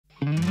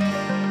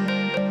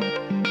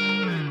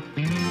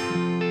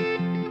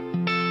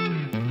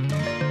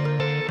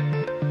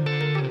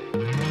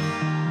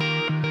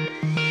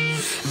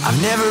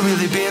I've never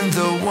really been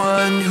the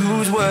one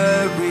who's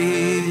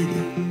worried,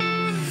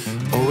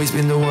 always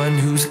been the one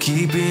who's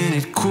keeping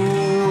it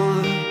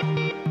cool.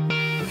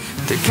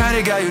 The kind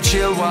of guy who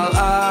chill while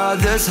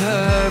others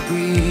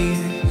hurry.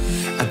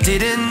 I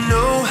didn't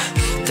know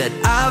that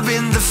I've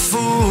been the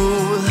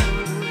fool.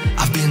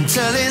 I've been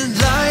telling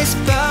lies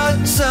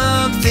about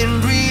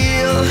something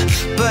real,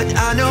 but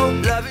I know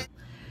love it.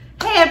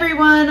 Hey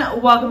everyone,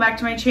 welcome back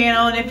to my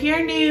channel, and if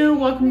you're new,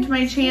 welcome to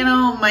my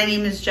channel. My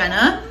name is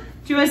Jenna.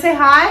 Do you want to say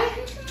hi?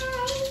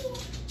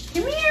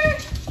 Come here.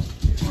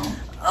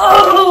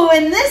 Oh,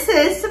 and this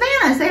is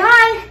Savannah. Say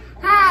hi.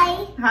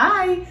 Hi.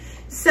 Hi.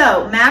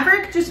 So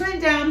Maverick just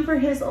went down for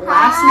his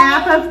last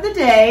nap of the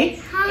day.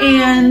 Hi.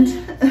 And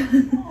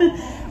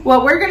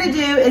what we're going to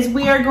do is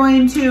we are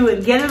going to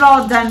get it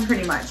all done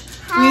pretty much.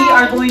 Hi. We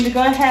are going to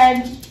go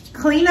ahead,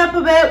 clean up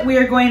a bit. We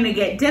are going to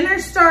get dinner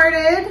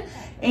started.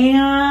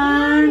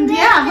 And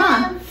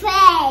yeah,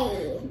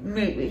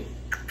 maybe.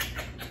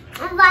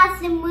 I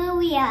watched a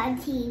movie on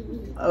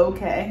TV.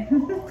 Okay.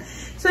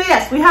 So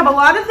yes, we have a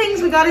lot of things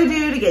we got to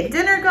do to get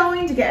dinner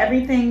going, to get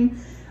everything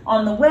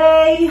on the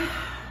way.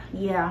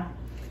 Yeah,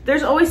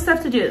 there's always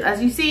stuff to do.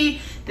 As you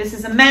see, this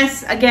is a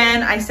mess.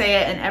 Again, I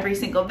say it in every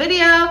single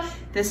video.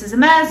 This is a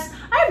mess.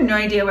 I have no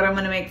idea what I'm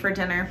going to make for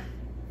dinner.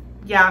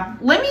 Yeah,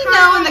 let me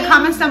know in the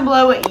comments down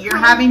below what you're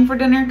having for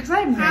dinner, because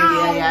I have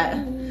no idea yet.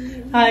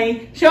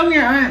 Hi. Show me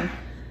your arm.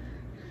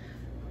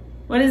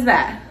 What is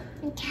that?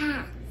 A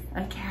cat.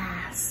 A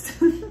cast.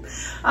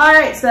 All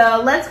right,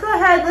 so let's go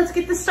ahead. Let's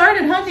get this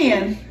started, huh,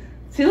 Dan?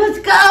 So let's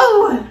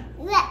go.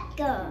 Let's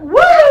go. Woo!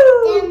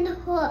 Captain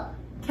Hook.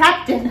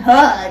 Captain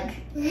Hook.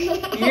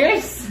 You're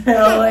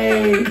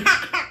silly.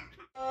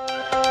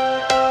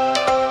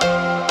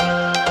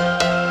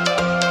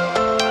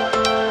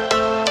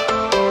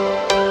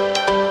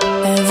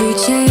 Every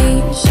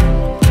change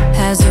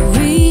has a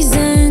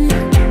reason.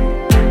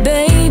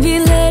 Baby,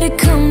 let it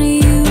come to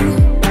you.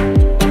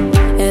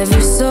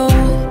 Every soul,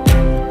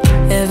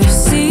 every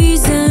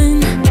season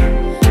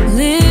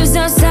lives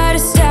outside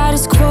of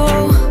status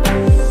quo.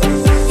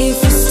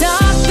 If we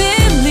stop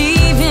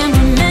believing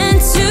we're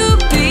meant to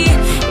be,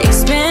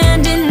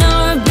 expanding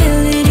our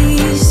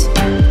abilities.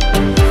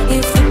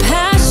 If the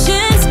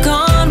passion's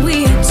gone,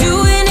 we are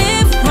doing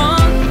it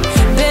wrong.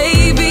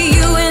 Baby,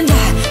 you and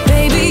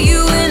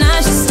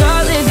I should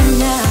start living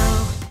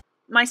now.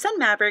 My son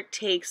Maverick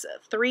takes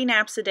 3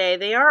 naps a day.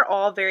 They are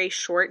all very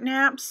short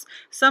naps.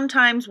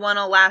 Sometimes one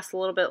will last a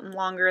little bit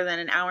longer than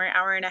an hour,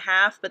 hour and a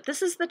half, but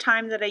this is the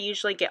time that I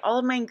usually get all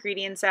of my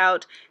ingredients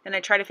out and I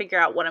try to figure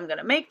out what I'm going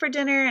to make for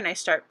dinner, and I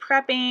start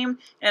prepping,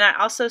 and I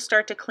also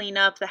start to clean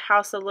up the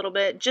house a little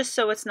bit just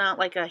so it's not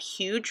like a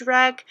huge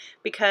wreck,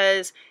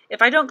 because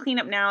if I don't clean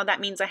up now, that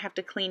means I have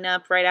to clean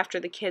up right after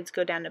the kids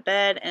go down to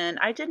bed, and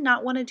I did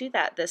not want to do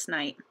that this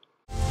night.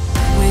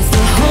 With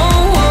the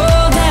whole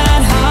world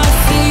at our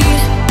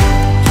feet,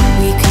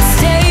 we could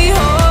stay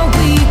or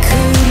we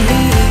could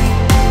leave.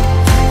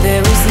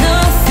 There is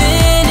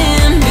nothing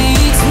in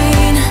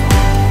between.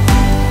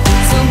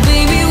 So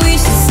baby, we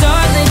should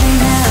start living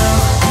now.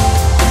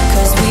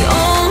 'Cause we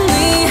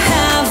only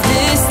have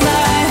this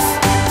life.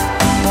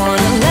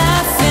 Wanna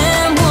laugh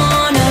and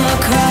wanna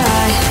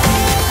cry.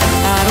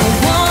 I don't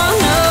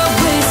wanna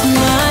waste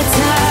my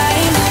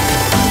time.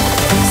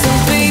 So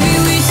baby,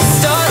 we should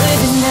start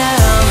living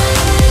now.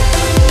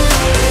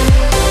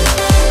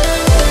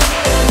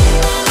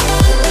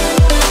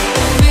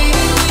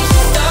 Baby, we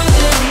should start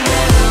living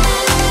now.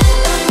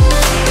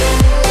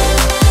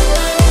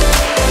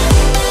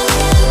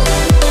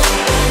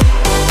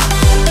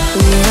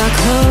 We are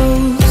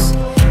close,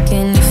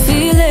 can you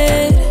feel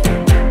it?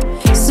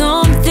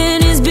 Something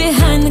is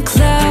behind the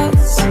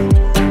clouds.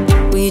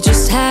 We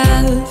just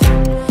have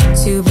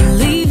to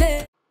believe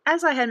it.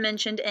 As I had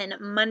mentioned in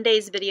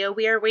Monday's video,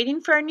 we are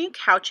waiting for our new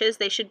couches.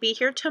 They should be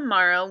here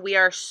tomorrow. We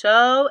are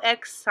so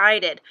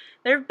excited.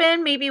 There have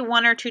been maybe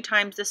 1 or 2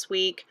 times this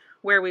week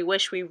where we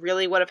wish we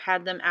really would have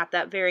had them at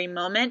that very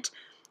moment.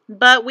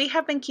 But we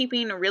have been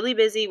keeping really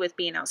busy with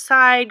being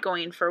outside,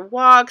 going for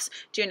walks,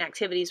 doing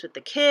activities with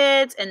the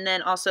kids, and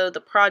then also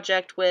the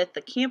project with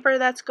the camper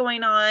that's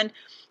going on.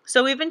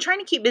 So we've been trying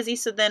to keep busy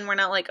so then we're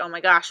not like, oh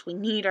my gosh, we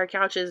need our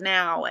couches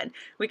now. And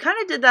we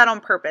kind of did that on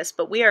purpose,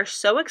 but we are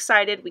so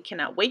excited. We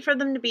cannot wait for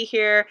them to be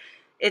here.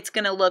 It's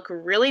going to look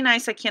really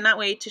nice. I cannot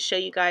wait to show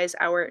you guys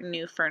our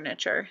new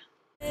furniture.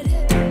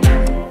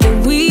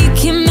 We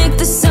can make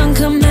the sun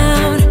come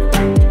out.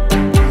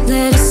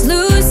 Let us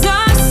lose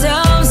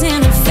ourselves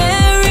in a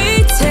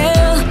fairy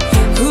tale.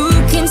 Who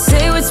can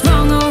say what's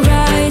wrong or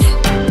right?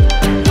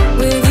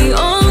 We're the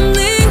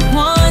only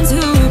ones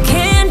who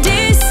can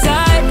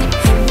decide.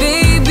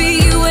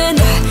 Baby, you and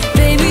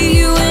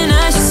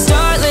I should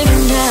start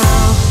living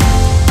now.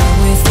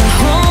 With the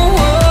whole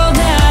world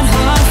at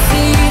our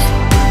feet,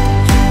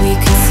 we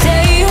could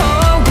stay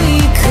or we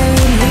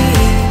could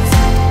leave.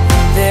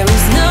 There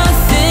is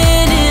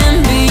nothing in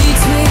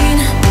between.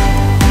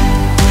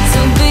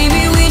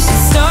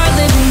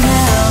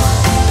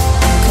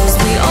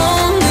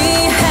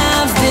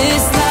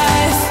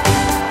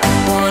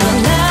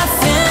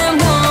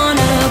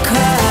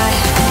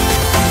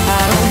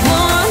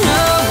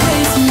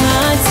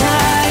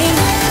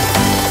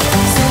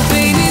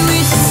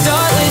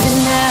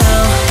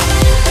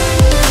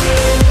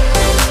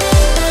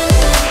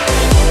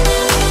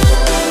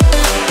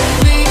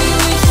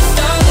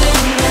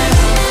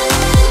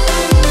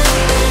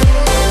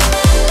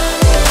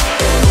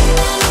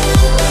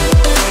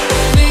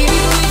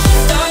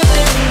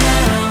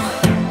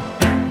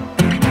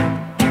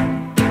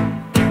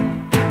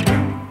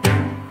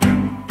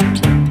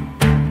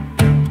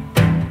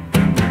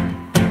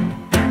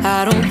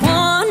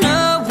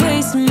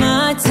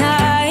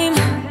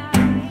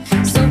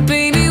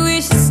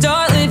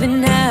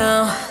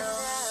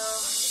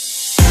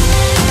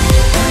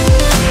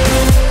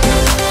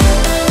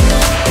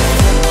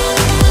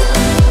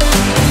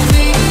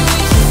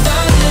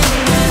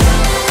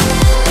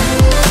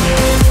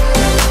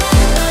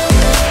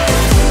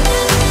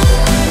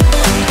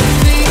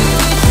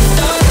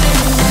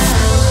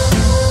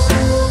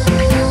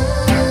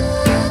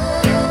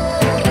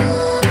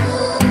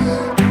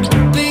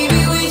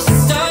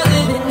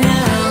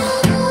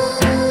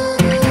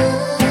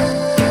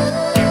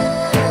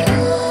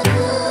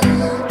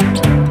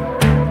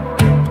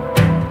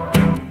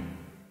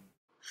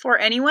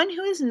 anyone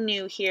who is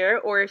new here,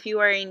 or if you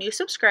are a new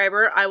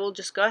subscriber, I will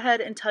just go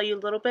ahead and tell you a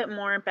little bit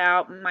more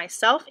about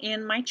myself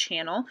and my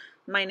channel.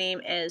 My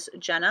name is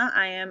Jenna.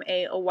 I am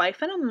a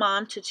wife and a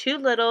mom to two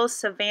littles,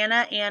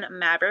 Savannah and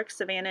Maverick.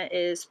 Savannah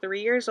is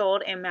 3 years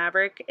old and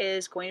Maverick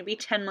is going to be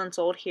 10 months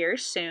old here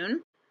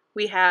soon.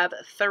 We have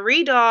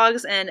 3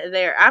 dogs and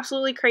they're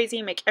absolutely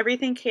crazy, make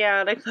everything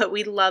chaotic, but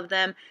we love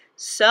them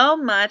so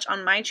much.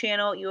 On my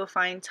channel, you will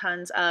find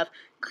tons of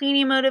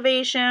cleaning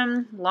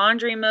motivation,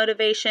 laundry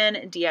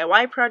motivation,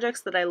 DIY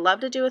projects that I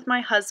love to do with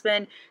my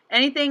husband,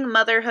 anything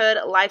motherhood,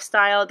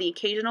 lifestyle, the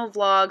occasional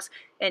vlogs,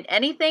 and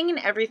anything and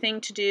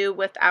everything to do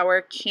with our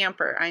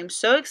camper. I'm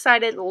so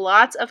excited.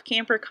 Lots of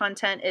camper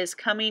content is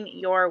coming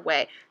your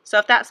way. So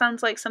if that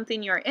sounds like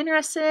something you're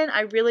interested in,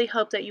 I really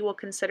hope that you will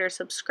consider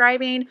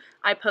subscribing.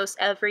 I post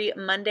every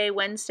Monday,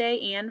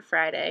 Wednesday, and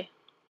Friday.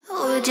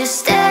 Would you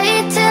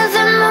stay till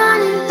the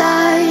morning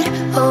light,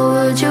 or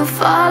would you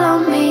follow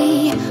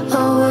me,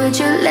 or would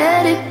you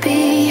let it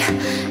be?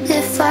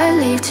 If I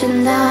leave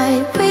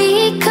tonight,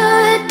 we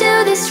could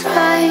do this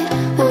right,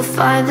 we'll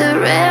find the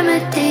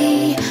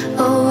remedy.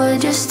 Or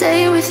would you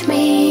stay with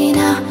me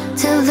now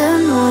till the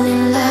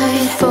morning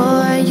light?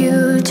 Before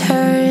you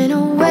turn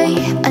away,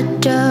 I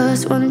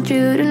just want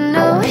you to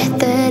know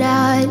that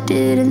I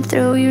didn't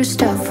throw your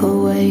stuff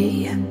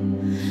away.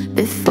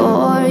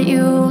 Before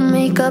you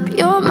make up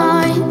your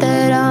mind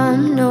that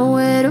I'm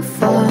nowhere to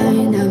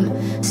find,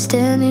 I'm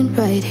standing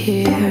right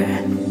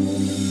here.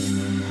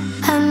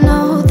 I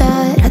know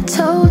that I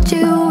told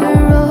you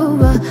we're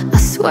over, I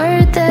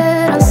swear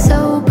that I'm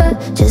sober.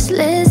 Just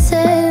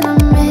listen, I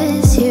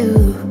miss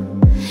you.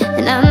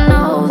 And I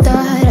know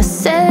that I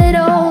said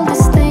all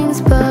these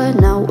things, but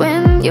now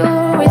when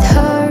you're with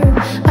her,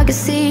 I can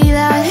see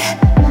that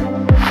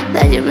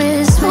you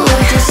miss me.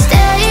 Would you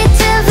stay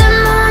till the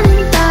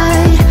morning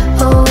light,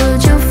 or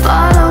would you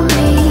follow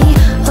me,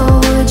 or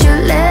would you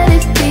let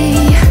it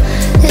be?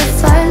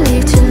 If I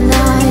leave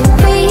tonight,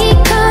 we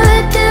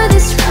could do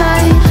this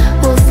right,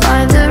 we'll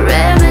find the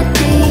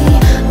remedy.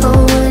 Or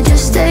would you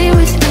stay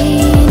with me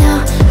now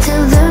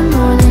till the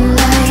morning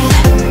light?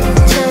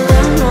 Till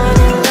the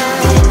morning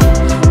light,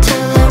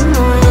 till the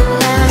morning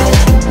light,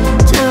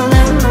 till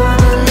the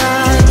morning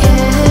light,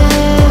 yeah.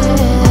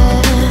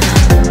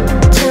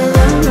 Till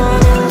the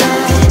morning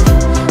light,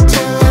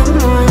 till the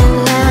morning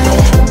light,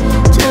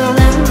 till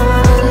the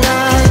morning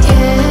light,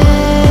 yeah.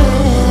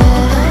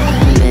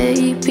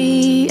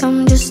 Maybe I'm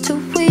just too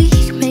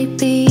weak,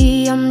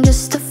 maybe I'm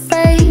just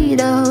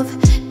afraid of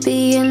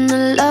being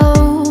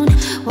alone.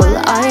 Well,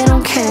 I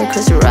don't care,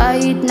 'cause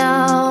right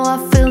now I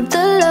feel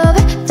the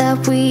love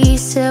that we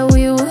said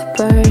we would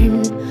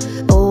burn.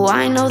 Oh,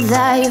 I know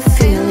that you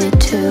feel it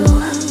too.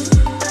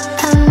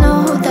 I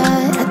know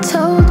that I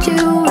told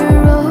you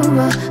we're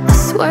over, I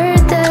swear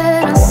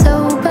that I'm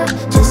sober.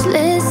 Just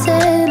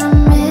listen, I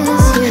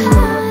miss you.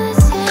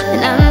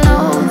 And I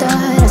know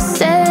that I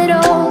said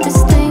all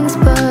these things,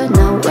 but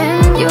now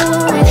when you're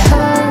with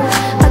her,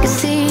 I can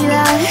see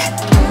that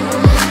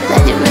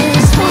you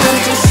miss me.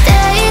 Would you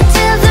stay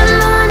till the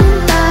morning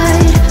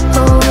light,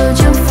 or would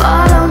you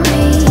follow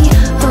me,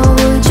 or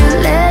would you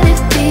let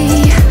it be?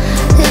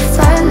 If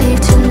I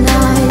leave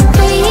tonight,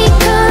 we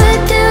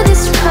could do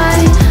this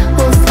right,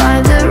 we'll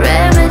find the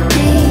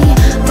remedy.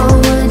 Or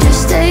would you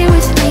stay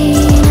with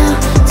me now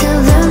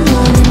till the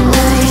morning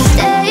light?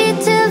 Stay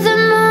till the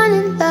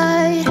morning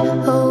light,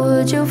 or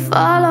would you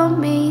follow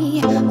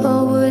me, or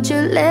would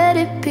you let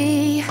it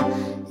be?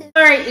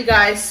 Alright, you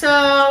guys,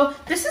 so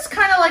this is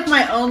kind of like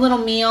my own little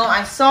meal.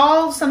 I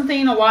saw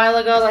something a while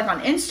ago like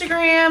on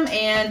Instagram,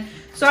 and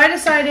so I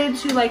decided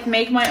to like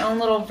make my own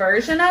little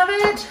version of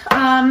it.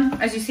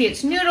 As you see,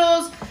 it's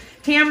noodles,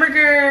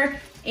 hamburger,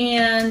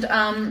 and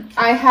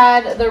I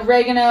had the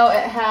oregano.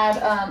 It had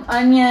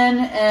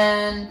onion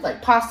and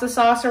like pasta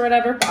sauce or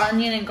whatever,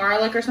 onion and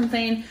garlic or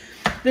something.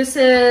 This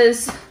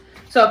is,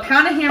 so a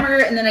pound of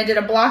hamburger, and then I did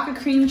a block of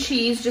cream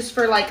cheese just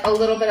for like a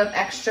little bit of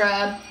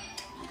extra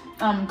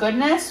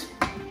goodness.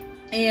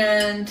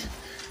 And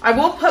I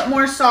will put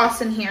more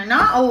sauce in here,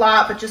 not a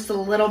lot, but just a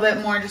little bit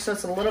more, just so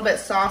it's a little bit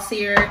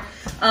saucier.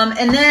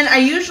 And then I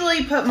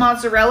usually put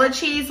mozzarella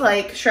cheese,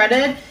 like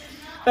shredded,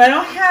 but I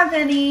don't have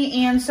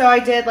any, and so I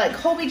did like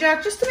Colby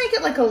Jack just to make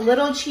it like a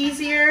little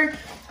cheesier.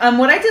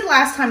 What I did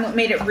last time, what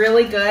made it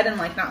really good and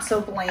like not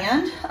so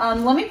bland.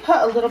 Let me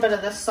put a little bit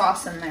of this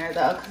sauce in there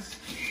though, because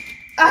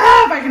if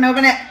I can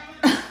open it.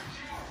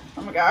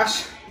 Oh my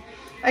gosh,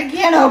 I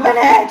can't open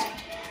it.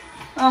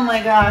 Oh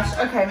my gosh.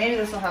 Okay, maybe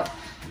this will help.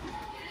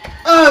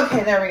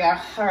 Okay, there we go.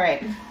 All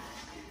right.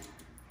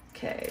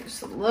 Okay,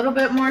 just a little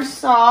bit more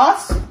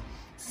sauce. Does it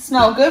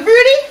smell good,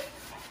 Rudy?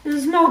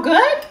 Does it smell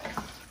good?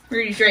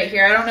 Rudy's right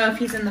here. I don't know if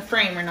he's in the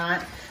frame or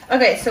not.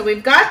 Okay, so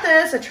we've got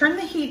this. I turned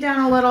the heat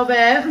down a little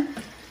bit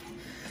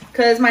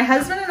because my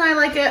husband and I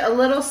like it a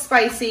little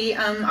spicy.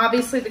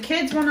 Obviously, the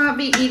kids will not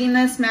be eating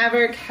this.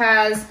 Maverick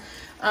has,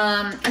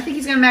 I think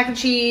he's gonna mac and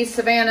cheese.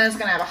 Savannah's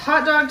gonna have a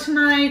hot dog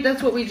tonight.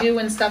 That's what we do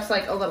when stuff's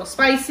like a little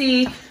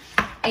spicy.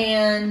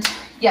 And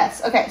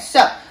yes, okay,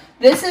 so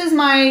This is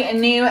my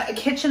new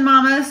Kitchen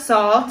Mama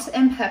salt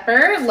and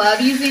pepper.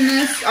 Love using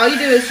this. All you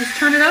do is just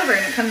turn it over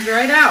and it comes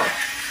right out.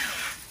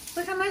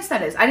 Look how nice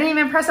that is. I didn't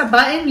even press a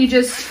button. You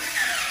just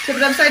tip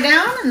it upside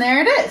down and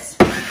there it is.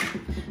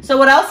 So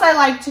what else I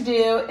like to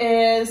do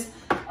is,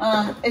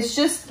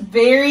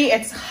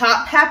 it's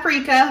hot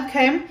paprika,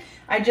 okay?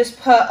 I just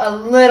put a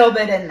little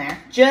bit in there,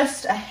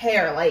 just a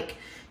hair, like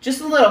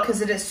just a little,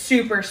 because it is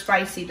super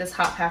spicy, this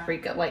hot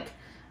paprika. Like,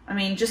 I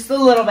mean, just a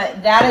little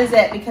bit. That is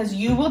it, because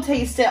you will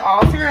taste it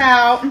all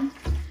throughout.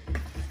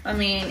 I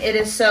mean, it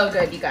is so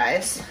good, you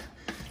guys.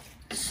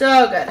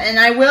 So good. And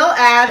I will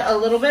add a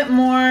little bit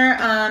more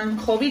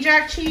Colby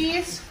Jack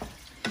cheese.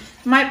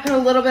 Might put a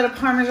little bit of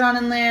Parmesan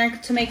in there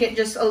to make it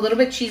just a little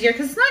bit cheesier,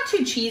 because it's not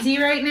too cheesy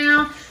right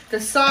now. The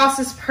sauce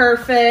is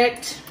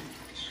perfect.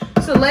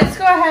 So let's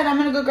go ahead. I'm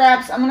gonna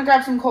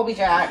grab some Colby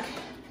Jack.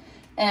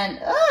 And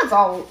it's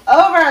all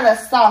over the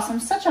sauce.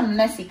 I'm such a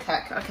messy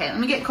cook. Okay, let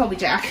me get Colby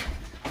Jack.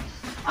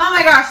 Oh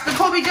my gosh, the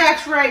Colby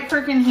Jack's right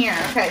freaking here.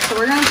 Okay, so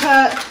we're gonna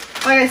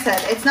put, like I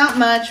said, it's not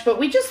much, but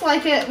we just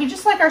like it. We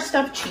just like our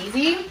stuff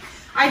cheesy.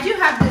 I do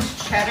have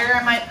this cheddar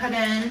I might put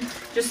in,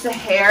 just a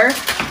hair.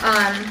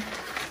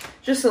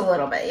 Just a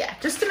little bit, yeah,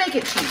 just to make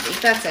it cheesy.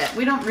 That's it.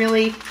 We don't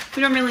really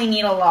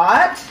need a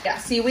lot. Yeah,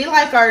 see, we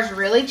like ours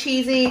really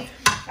cheesy.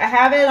 I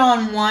have it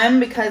on 1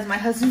 because my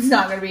husband's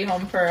not gonna be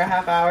home for a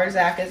half hour.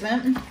 Zach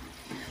isn't. I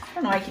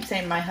don't know why I keep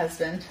saying my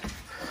husband.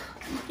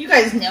 You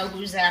guys know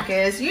who Zach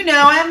is. You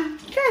know him.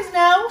 You guys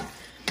know.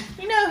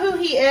 You know who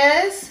he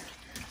is.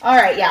 All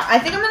right, yeah, I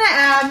think I'm gonna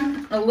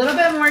add a little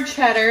bit more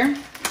cheddar.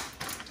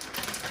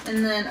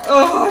 And then,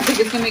 oh, I think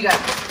it's gonna be good.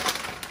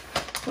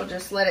 We'll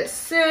just let it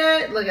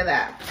sit. Look at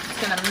that.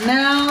 It's gonna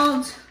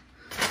melt.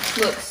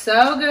 Looks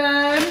so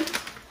good.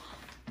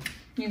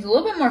 Needs a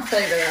little bit more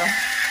flavor though.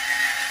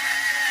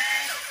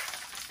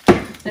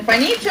 If I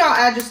need to, I'll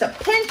add just a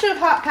pinch of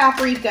hot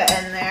paprika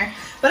in there.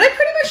 But I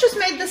pretty much just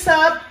made this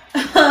up.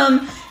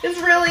 It's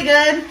really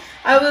good.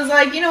 I was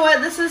like, you know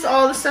what? This is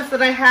all the stuff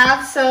that I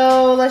have,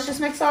 so let's just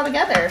mix it all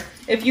together.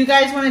 If you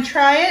guys want to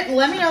try it,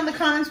 let me know in the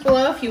comments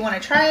below if you want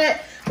to try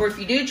it, or if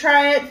you do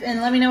try it,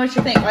 and let me know what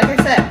you think. Like I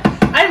said,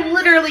 I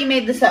literally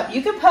made this up.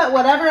 You can put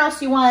whatever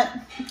else you want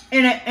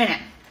in it.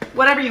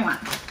 Whatever you want.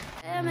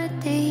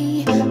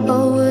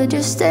 Or would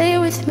you stay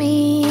with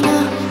me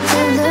now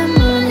till the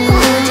morning?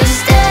 Would you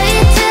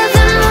stay till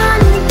the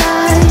morning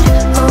light?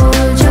 Or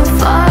would you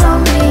follow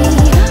me?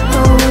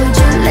 Or would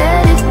you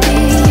let it be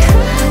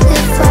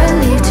if I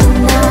leave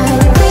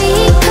tonight?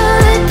 We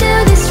could do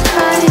this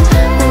right.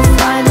 We'll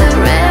find the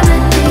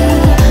remedy.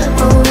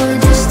 Or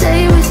would you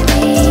stay with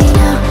me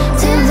now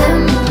till the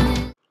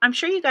morning? I'm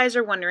sure you guys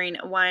are wondering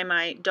why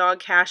my dog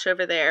Cash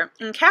over there.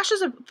 And Cash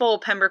is a full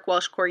Pembroke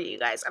Welsh Corgi, you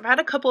guys. I've had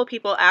a couple of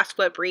people ask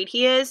what breed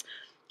he is.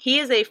 He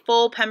is a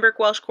full Pembroke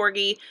Welsh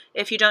Corgi.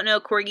 If you don't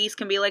know, Corgis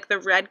can be like the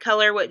red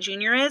color, what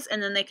Junior is,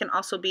 and then they can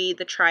also be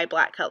the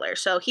tri-black color.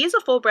 So he's a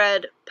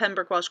full-bred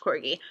Pembroke Welsh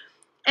Corgi.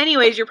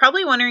 Anyways, you're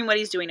probably wondering what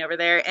he's doing over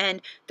there,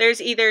 and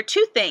there's either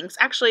two things.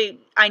 Actually,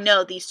 I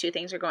know these two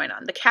things are going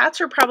on. The cats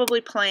are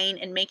probably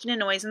playing and making a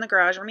noise in the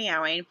garage or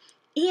meowing,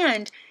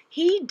 and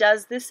he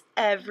does this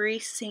every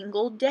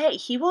single day.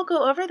 He will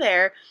go over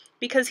there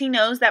because he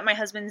knows that my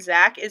husband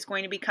Zach is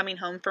going to be coming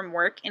home from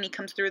work and he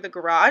comes through the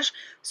garage.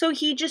 So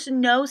he just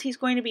knows he's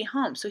going to be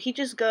home. So he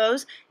just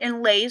goes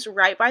and lays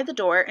right by the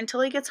door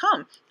until he gets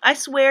home. I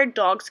swear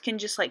dogs can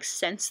just like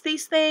sense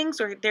these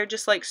things, or they're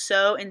just like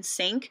so in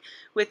sync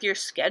with your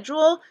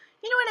schedule.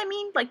 You know what I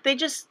mean? Like they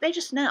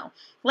just know.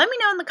 Let me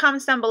know in the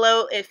comments down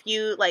below if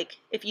you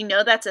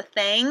know that's a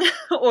thing,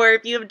 or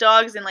if you have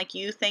dogs and like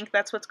you think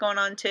that's what's going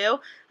on too.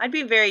 I'd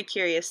be very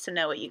curious to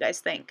know what you guys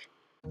think.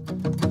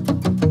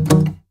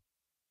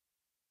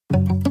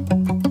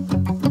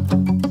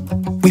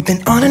 We've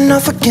been on and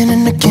off again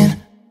and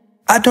again.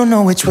 I don't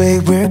know which way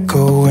we're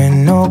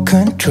going, no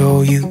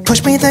control. You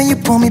push me, then you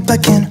pull me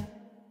back in.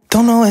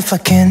 Don't know if I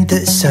can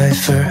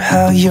decipher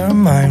how your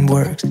mind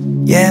works.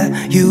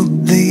 Yeah, you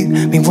leave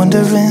me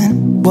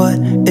wondering what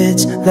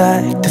it's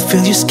like to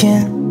feel your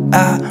skin.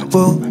 I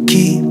will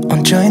keep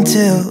on trying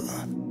till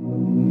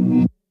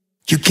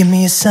you give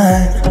me a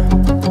sign.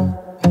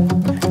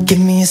 Give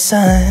me a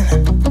sign.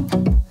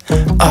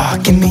 Oh,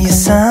 give me a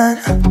sign.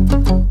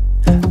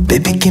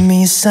 Baby, give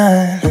me a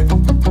sign.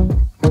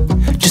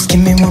 Just give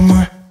me one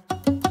more.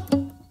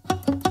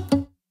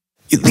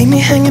 You leave me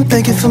hanging,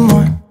 begging for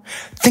more.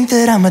 Think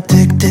that I'm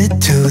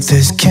addicted to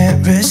this,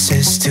 can't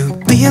resist to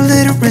be a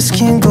little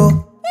risky and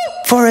go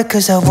for it,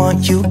 cause I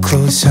want you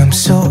close. I'm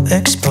so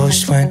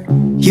exposed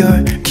when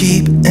you're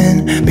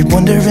keeping me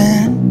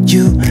wondering.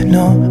 You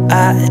know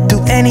I'd do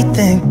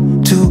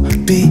anything to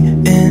be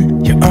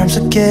in your arms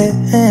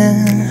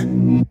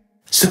again.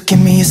 So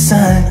give me a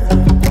sign.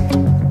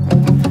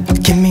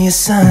 Give me a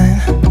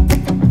sign.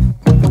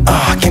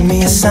 Oh, give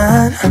me a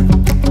sign.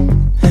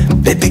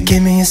 Baby,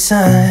 give me a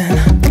sign.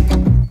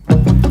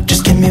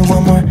 Just give me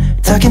one more,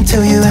 talking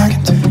to you.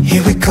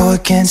 Here we go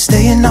again,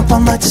 staying up all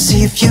night to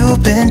see if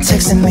you've been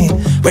texting me.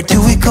 Where do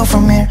we go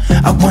from here?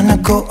 I wanna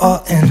go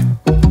all in.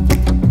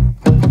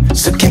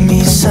 So give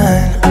me a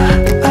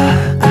sign.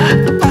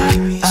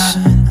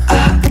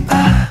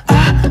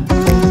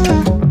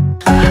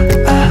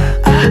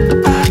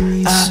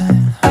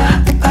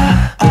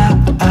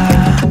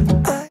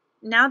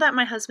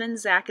 my husband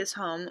Zach is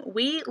home,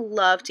 we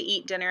love to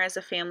eat dinner as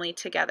a family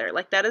together.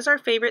 Like, that is our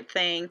favorite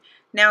thing.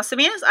 Now,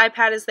 Savannah's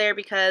iPad is there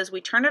because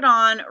we turned it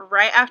on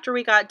right after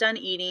we got done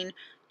eating,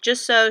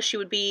 just so she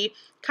would be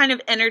kind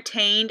of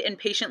entertained and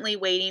patiently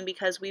waiting,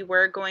 because we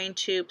were going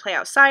to play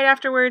outside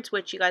afterwards,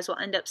 which you guys will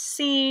end up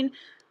seeing.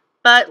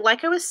 But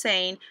like I was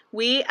saying,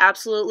 we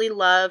absolutely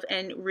love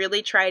and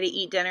really try to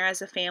eat dinner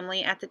as a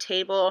family at the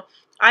table.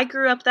 I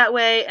grew up that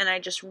way, and I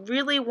just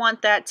really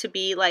want that to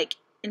be like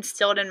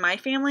instilled in my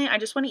family. I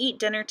just want to eat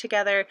dinner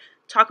together,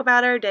 talk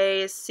about our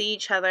days, see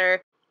each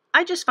other.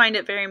 I just find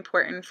it very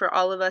important for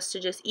all of us to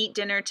just eat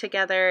dinner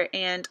together,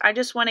 and I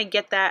just want to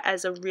get that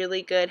as a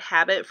really good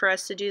habit for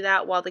us to do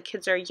that while the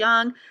kids are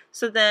young,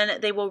 so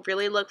then they will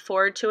really look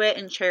forward to it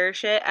and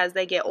cherish it as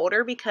they get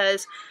older.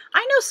 Because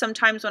I know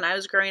sometimes when I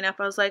was growing up,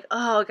 I was like,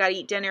 oh, I gotta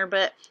eat dinner,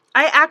 but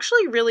I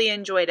actually really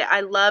enjoyed it. I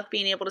love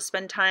being able to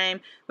spend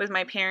time with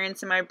my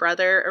parents and my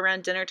brother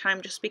around dinner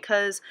time, just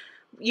because,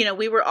 you know,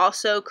 we were all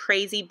so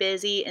crazy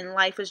busy and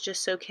life was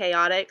just so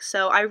chaotic.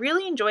 So I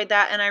really enjoyed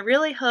that, and I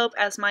really hope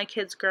as my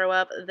kids grow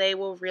up, they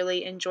will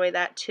really enjoy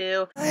that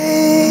too.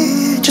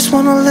 I just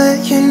wanna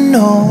let you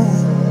know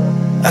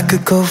I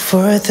could go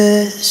for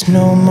this,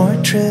 no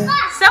more trips.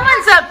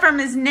 Someone's up from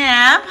his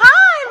nap.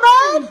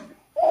 Hi, bud.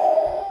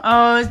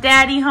 Oh, is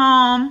Daddy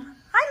home?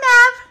 Hi,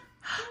 Mav.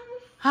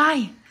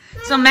 Hi.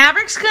 So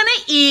Maverick's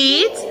gonna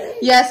eat.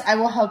 Yes, I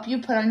will help you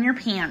put on your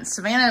pants.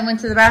 Savannah went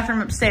to the bathroom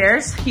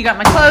upstairs. You got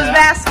my clothes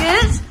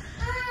basket.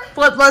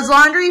 Flip Blood's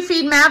laundry,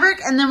 feed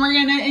Maverick, and then we're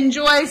gonna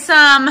enjoy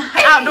some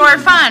outdoor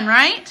fun,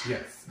 right?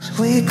 Yes.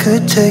 We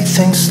could take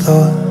things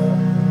slow.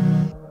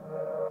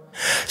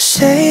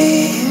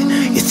 Say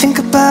you think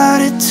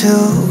about it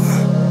too.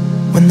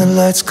 When the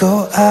lights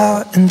go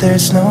out and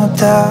there's no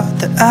doubt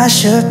that I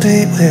should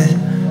be with,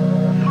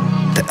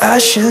 that I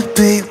should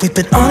be. We've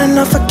been on and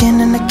off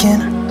again and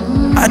again.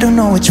 I don't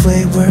know which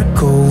way we're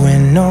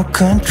going, no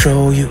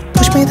control. You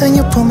push me, then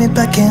you pull me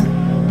back in.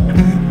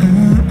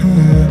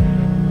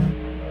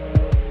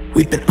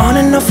 We've been on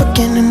and off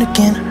again and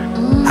again.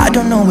 I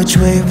don't know which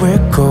way we're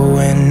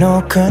going,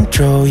 no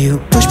control. You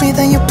push me,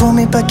 then you pull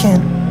me back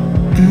in.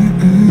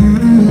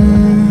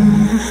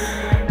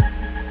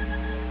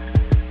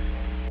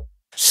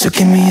 So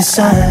give me a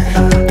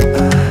sign,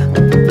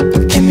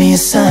 give me a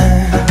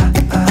sign.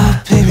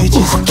 Oh baby,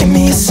 just give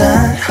me a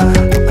sign.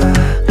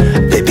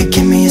 Baby,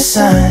 give me a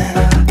sign.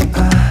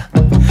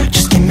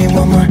 Just give me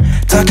one more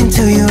talking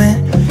to you,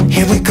 and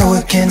here we go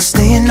again.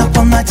 Staying up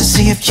all night to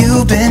see if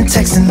you've been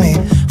texting me.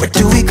 Where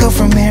do we go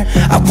from here?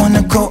 I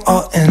wanna go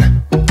all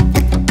in.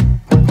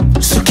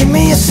 So give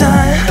me a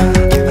sign.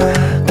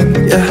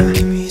 Yeah,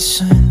 give me a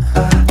sign.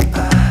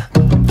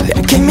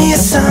 Yeah, give me a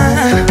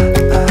sign.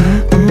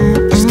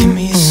 Just give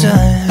me a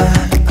sign.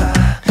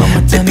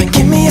 Baby,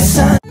 give me a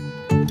sign.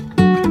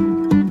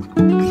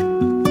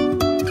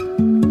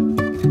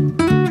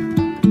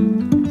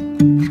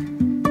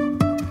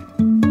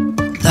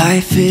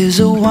 Life is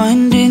a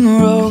winding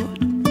road,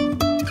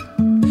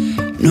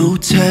 no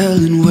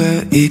telling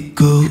where it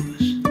goes.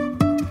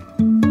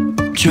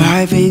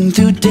 Driving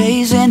through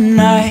days and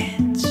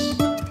nights,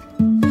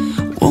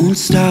 won't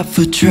stop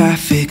for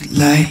traffic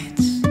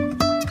lights.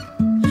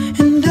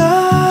 And I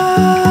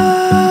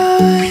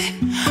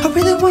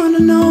really wanna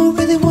know,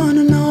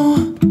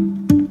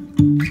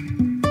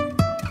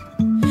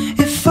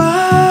 if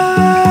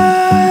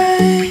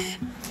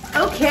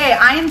Okay,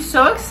 I am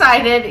so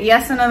excited.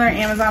 Yes, another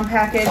Amazon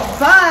package,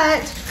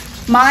 but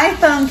my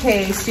phone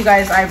case, you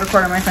guys, I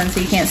recorded my phone so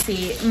you can't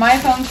see. My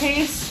phone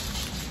case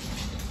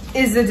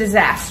is a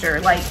disaster.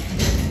 Like,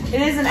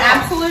 it is an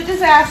absolute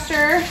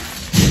disaster.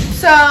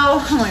 So,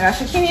 oh my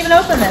gosh, I can't even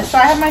open this. So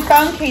I have my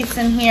phone case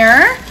in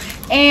here,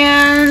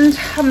 and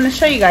I'm gonna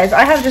show you guys.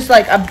 I have just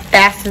like a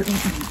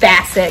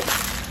basic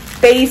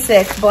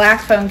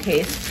black phone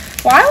case.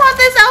 Well, I want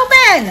this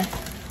open.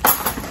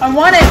 I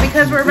want it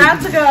because we're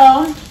about to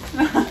go.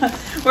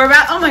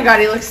 Oh my god,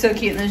 he looks so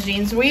cute in those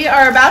jeans. We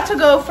are about to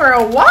go for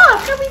a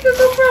walk. We could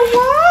go for a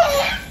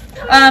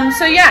walk.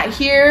 So yeah,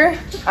 here,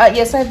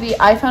 yes, I have the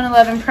iPhone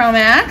 11 Pro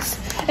Max,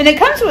 and it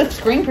comes with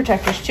screen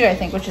protectors too, I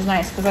think, which is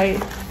nice,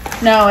 because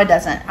no, it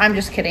doesn't. I'm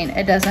just kidding.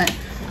 It doesn't.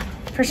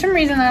 For some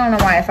reason, I don't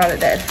know why I thought it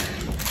did.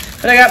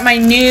 But I got my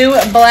new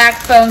black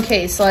phone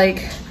case.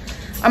 Like,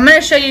 I'm going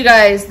to show you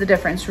guys the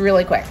difference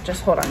really quick.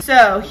 Just hold on.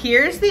 So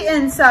here's the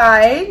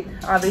inside.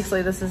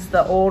 Obviously, this is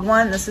the old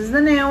one. This is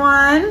the new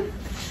one.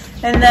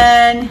 And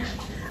then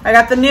I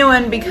got the new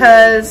one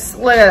because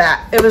look at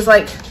that. It was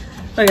like,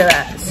 look at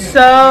that.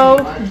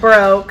 So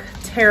broke,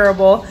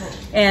 terrible.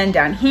 And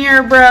down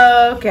here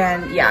broke.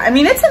 And yeah, I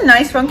mean, it's a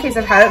nice phone case.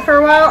 I've had it for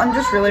a while. I'm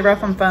just really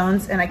rough on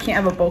phones, and I can't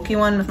have a bulky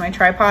one with my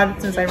tripod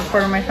since I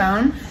record on my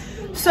phone.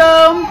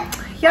 So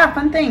yeah,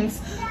 fun things.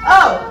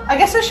 Oh, I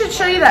guess I should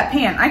show you that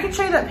pan. I can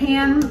show you that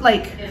pan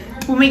like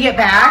when we get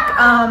back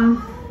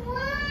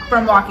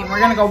from walking.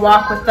 We're gonna go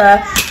walk with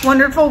the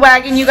wonderful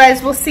wagon, you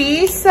guys will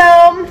see.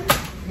 So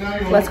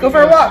let's go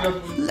for a walk.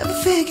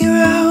 Let's figure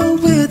out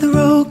where the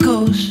road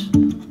goes.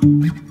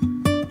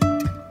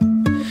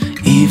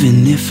 Even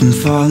Even if I'm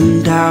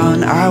falling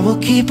down, I will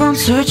keep on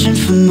searching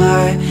for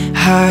my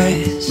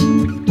highs.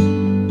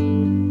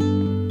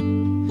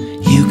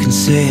 You can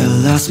say I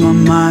lost my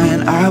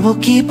mind, I will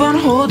keep on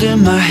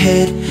holding my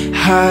head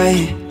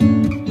high.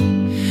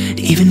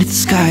 Even if the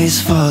sky is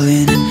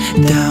falling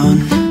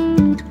down.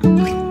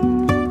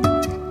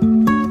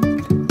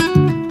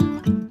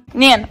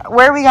 Nan,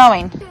 where are we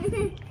going?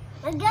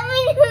 I'm going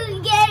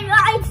to get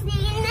ice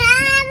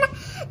cream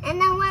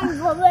and I want to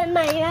put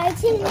my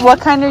ice cream. What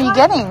kind are you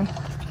getting?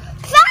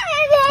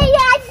 Strawberry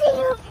ice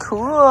cream.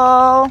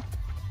 Cool.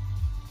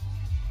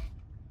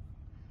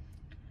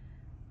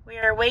 We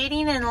are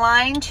waiting in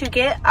line to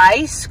get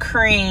ice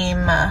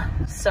cream.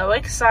 So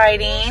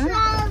exciting.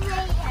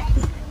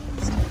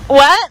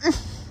 What?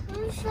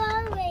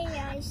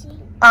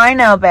 I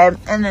know, babe.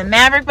 And then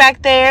Maverick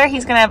back there,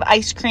 he's going to have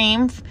ice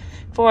cream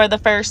for the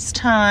first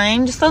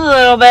time. Just a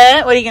little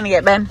bit. What are you going to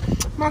get, babe?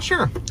 Not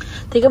sure. I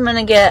think I'm going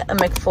to get a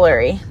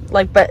McFlurry.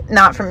 Like, but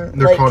not from,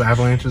 They're called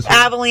avalanches.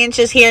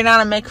 Avalanches here,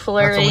 not a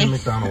McFlurry. That's only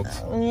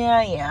McDonald's.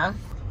 Yeah.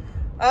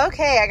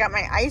 Okay, I got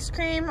my ice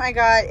cream. I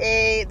got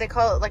they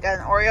call it like an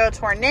Oreo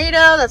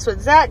tornado. That's what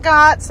Zach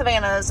got.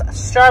 Savannah's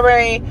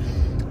strawberry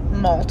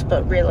malt,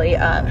 but really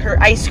her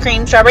ice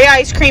cream, strawberry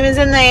ice cream is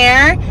in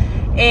there.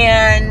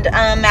 And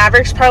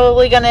Maverick's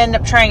probably going to end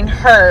up trying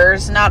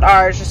hers, not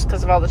ours, just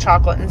because of all the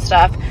chocolate and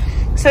stuff.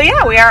 So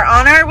yeah, we are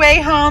on our way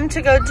home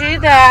to go do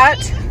that.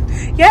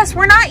 Yes,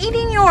 we're not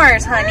eating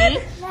yours, honey.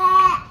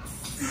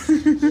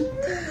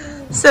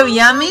 So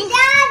yummy.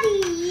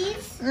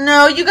 Daddy's.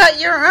 No, you got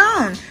your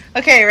own.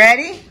 Okay,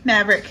 ready?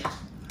 Maverick.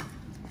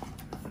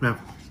 No.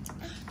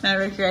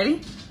 Maverick,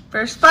 ready?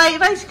 First bite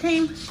of ice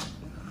cream.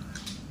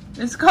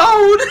 It's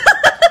cold.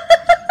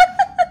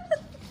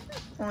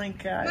 Oh my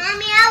God.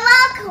 Mommy, I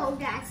love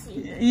cold ice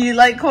cream. You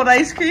like cold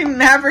ice cream?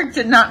 Maverick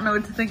did not know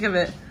what to think of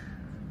it.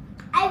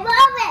 I love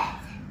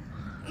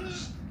it.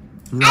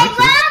 You I like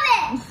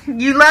love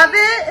it. You love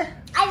it?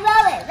 I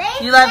love it.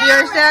 They You love sell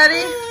yours, it.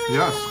 Daddy?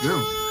 Yes,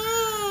 good.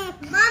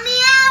 Mommy,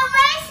 I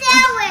always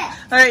sell it.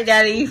 All right,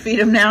 Daddy, you feed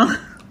him now. No,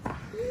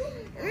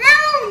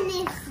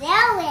 they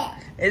sell it.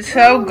 It's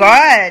so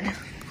good.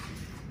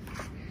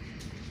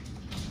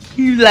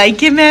 You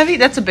like it, Mavi?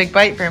 That's a big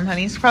bite for him,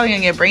 honey. He's probably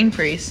going to get brain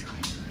freeze.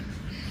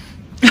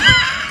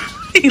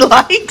 He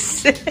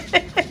likes it.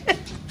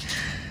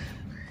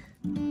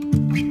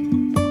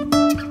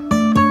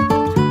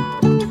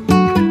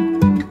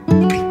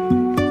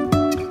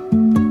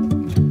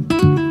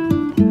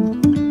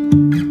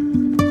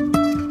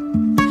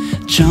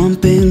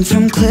 Jumping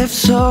from cliffs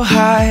so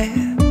high,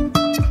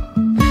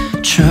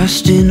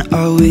 trusting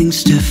our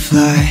wings to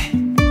fly.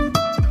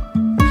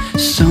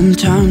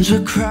 Sometimes we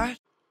cry.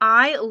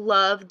 I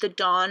love the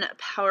Dawn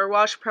Power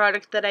Wash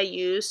product that I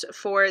use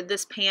for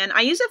this pan.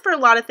 I use it for a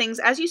lot of things.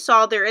 As you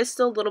saw, there is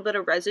still a little bit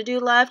of residue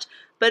left,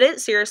 but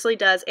it seriously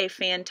does a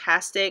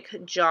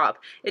fantastic job.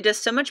 It does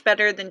so much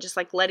better than just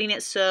like letting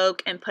it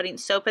soak and putting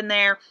soap in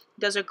there.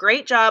 It does a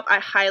great job. I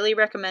highly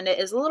recommend it.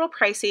 It's a little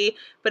pricey,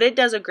 but it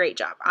does a great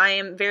job. I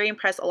am very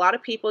impressed. A lot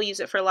of people use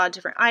it for a lot of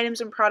different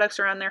items and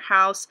products around their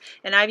house,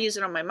 and I've used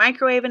it on my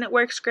microwave and it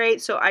works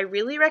great, so I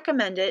really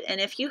recommend it.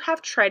 And if you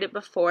have tried it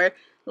before,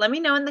 let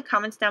me know in the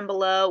comments down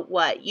below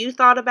what you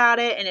thought about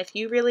it and if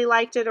you really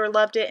liked it or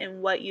loved it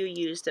and what you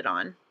used it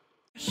on.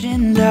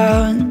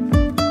 Down,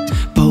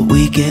 but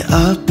we get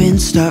up and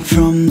start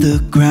from the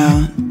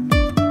ground.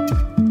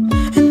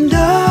 And I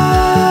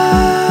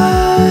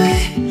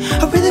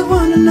really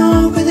wanna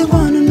know,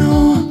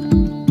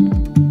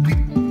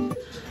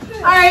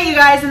 Alright, you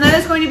guys, and that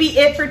is going to be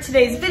it for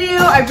today's video.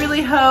 I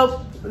really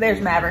hope...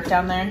 There's Maverick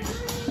down there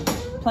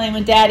playing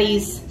with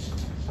Daddy's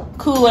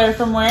cooler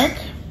from work.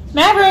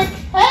 Maverick,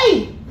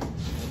 hey!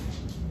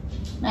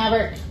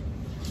 Maverick.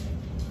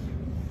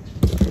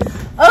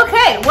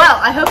 Okay, well,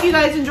 I hope you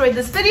guys enjoyed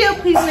this video.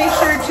 Please make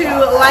sure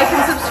to like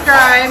and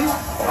subscribe.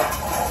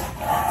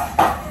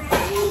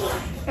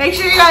 Make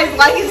sure you guys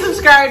like and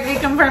subscribe to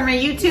become part of my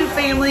YouTube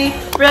family.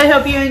 Really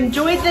hope you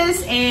enjoyed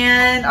this,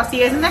 and I'll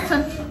see you guys in the next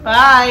one.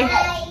 Bye.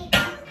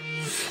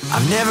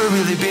 I've never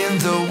really been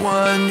the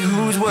one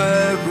who's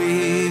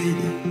worried,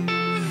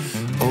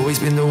 always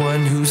been the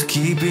one who's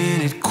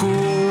keeping it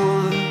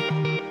cool.